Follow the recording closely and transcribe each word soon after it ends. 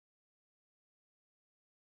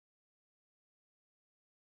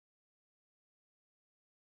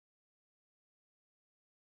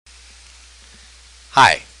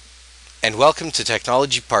Hi, and welcome to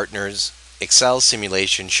Technology Partners Excel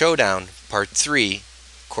Simulation Showdown Part 3,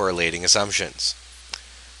 Correlating Assumptions.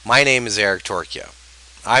 My name is Eric Torchia.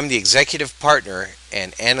 I'm the Executive Partner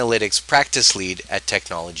and Analytics Practice Lead at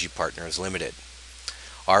Technology Partners Limited.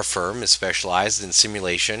 Our firm is specialized in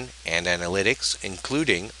simulation and analytics,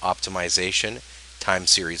 including optimization, time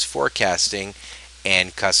series forecasting,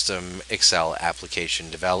 and custom Excel application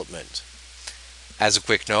development. As a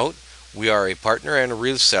quick note, we are a partner and a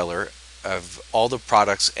reseller of all the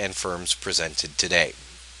products and firms presented today.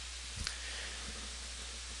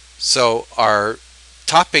 So our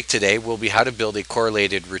topic today will be how to build a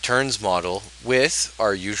correlated returns model with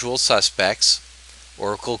our usual suspects: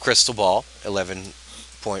 Oracle Crystal Ball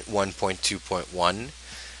 11.1.2.1,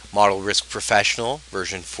 ModelRisk Professional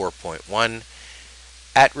version 4.1,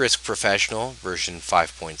 At-Risk Professional version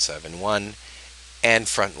 5.71, and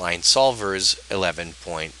Frontline Solvers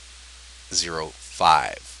 11.05.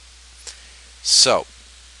 So,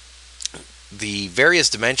 the various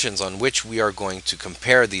dimensions on which we are going to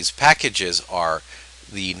compare these packages are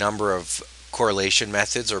the number of correlation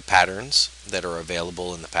methods or patterns that are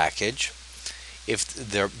available in the package, if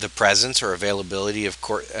the presence or availability of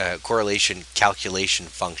correlation calculation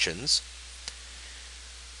functions,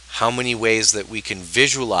 how many ways that we can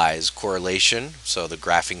visualize correlation, so the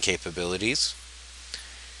graphing capabilities,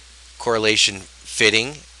 correlation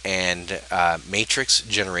fitting and matrix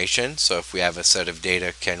generation, so if we have a set of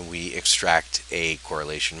data, can we extract a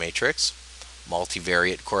correlation matrix,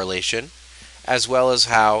 multivariate correlation, as well as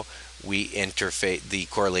how we interface the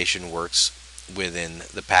correlation works within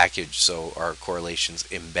the package. So are correlations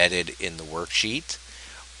embedded in the worksheet,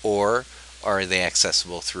 or are they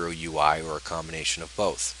accessible through a UI or a combination of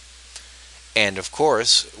both? And of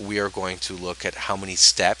course, we are going to look at how many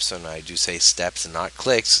steps, and I do say steps and not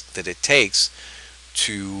clicks, that it takes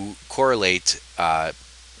to correlate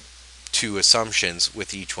two assumptions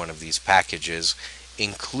with each one of these packages,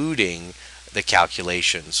 including the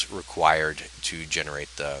calculations required to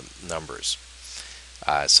generate the numbers,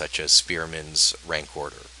 such as Spearman's rank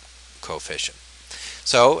order coefficient.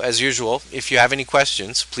 So, as usual, if you have any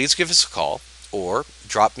questions, please give us a call or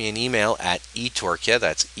drop me an email at etorkia,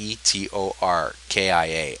 that's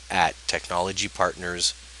ETORKIA, at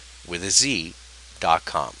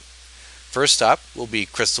technologypartners.com. First up will be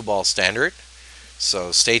Crystal Ball Standard,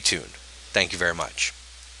 so stay tuned. Thank you very much.